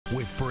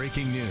with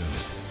breaking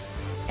news.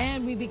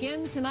 And we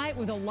begin tonight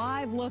with a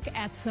live look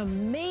at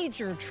some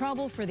major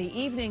trouble for the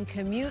evening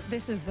commute.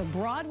 This is the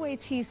Broadway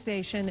T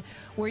station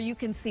where you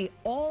can see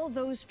all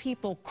those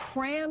people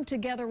crammed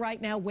together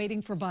right now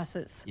waiting for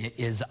buses. It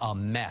is a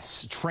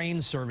mess. Train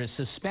service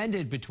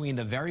suspended between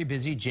the very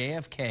busy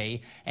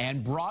JFK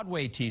and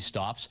Broadway T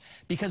stops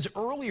because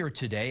earlier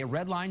today a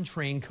Red Line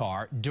train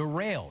car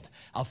derailed,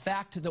 a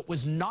fact that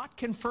was not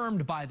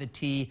confirmed by the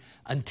T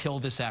until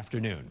this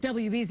afternoon.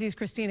 WBZ's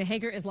Christina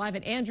Hager is live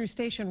at Andrews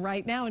Station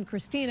right now. And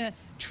Christina,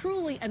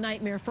 truly a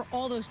nightmare for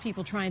all those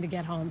people trying to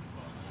get home.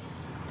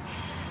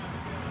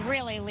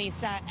 Really,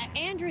 Lisa.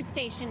 Andrews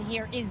Station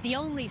here is the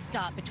only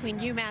stop between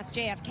UMass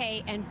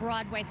JFK and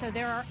Broadway, so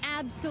there are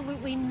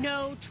absolutely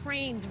no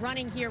trains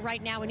running here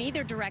right now in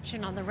either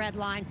direction on the Red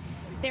Line.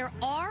 There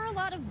are a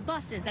lot of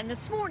buses, and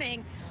this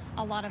morning,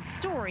 a lot of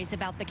stories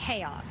about the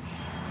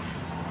chaos.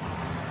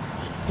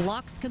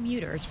 Blocks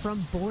commuters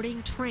from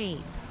boarding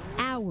trains.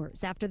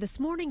 Hours after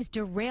this morning's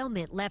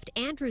derailment left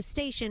Andrews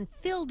Station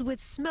filled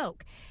with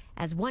smoke,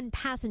 as one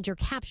passenger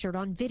captured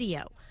on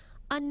video.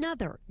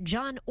 Another,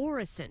 John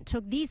Orison,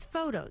 took these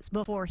photos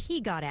before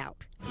he got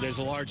out. There's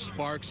a large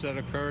sparks that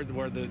occurred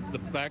where the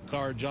back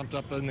car jumped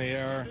up in the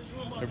air.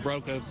 It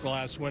broke a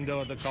glass window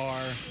of the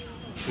car.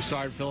 We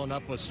started filling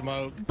up with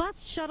smoke.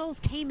 Bus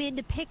shuttles came in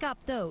to pick up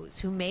those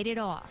who made it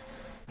off.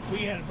 We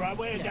had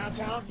Broadway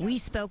downtown. We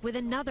spoke with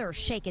another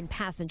shaken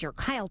passenger,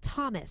 Kyle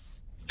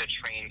Thomas. The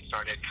train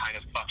started kind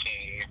of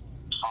bucking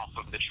off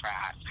of the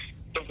track.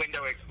 The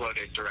window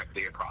exploded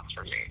directly across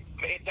from me.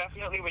 It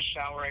definitely was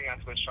showering us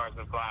with shards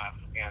of glass,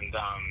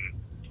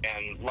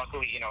 and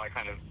luckily, I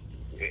kind of,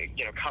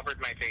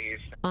 covered my face.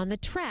 On the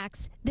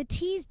tracks, the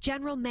T's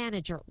general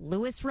manager,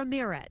 Luis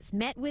Ramirez,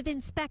 met with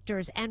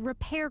inspectors and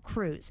repair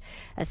crews.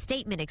 A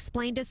statement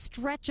explained a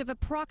stretch of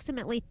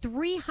approximately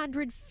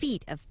 300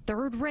 feet of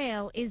third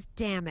rail is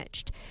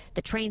damaged.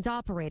 The train's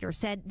operator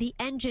said the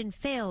engine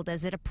failed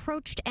as it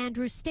approached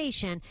Andrews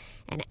Station,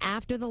 and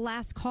after the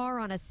last car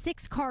on a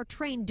 6-car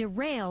train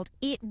derailed,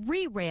 it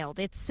re-railed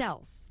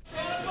itself.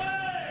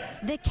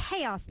 The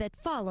chaos that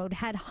followed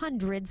had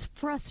hundreds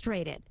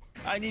frustrated.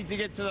 I need to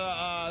get to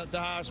the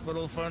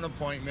hospital for an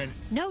appointment.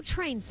 No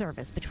train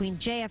service between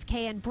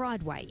JFK and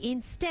Broadway.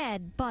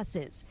 Instead,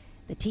 buses.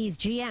 The T's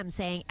GM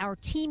saying our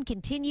team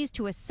continues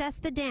to assess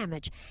the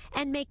damage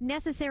and make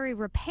necessary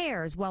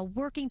repairs while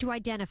working to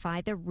identify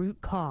the root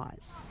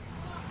cause.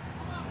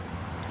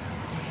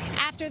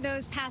 After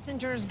those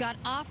passengers got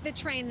off the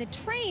train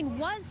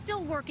was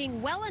still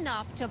working well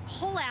enough to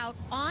pull out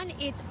on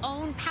its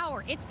own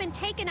power. It's been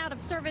taken out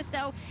of service,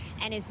 though,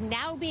 and is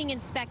now being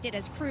inspected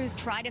as crews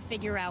try to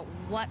figure out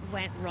what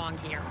went wrong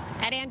here.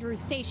 At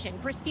Andrews Station,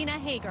 Christina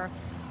Hager,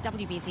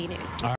 WBZ News.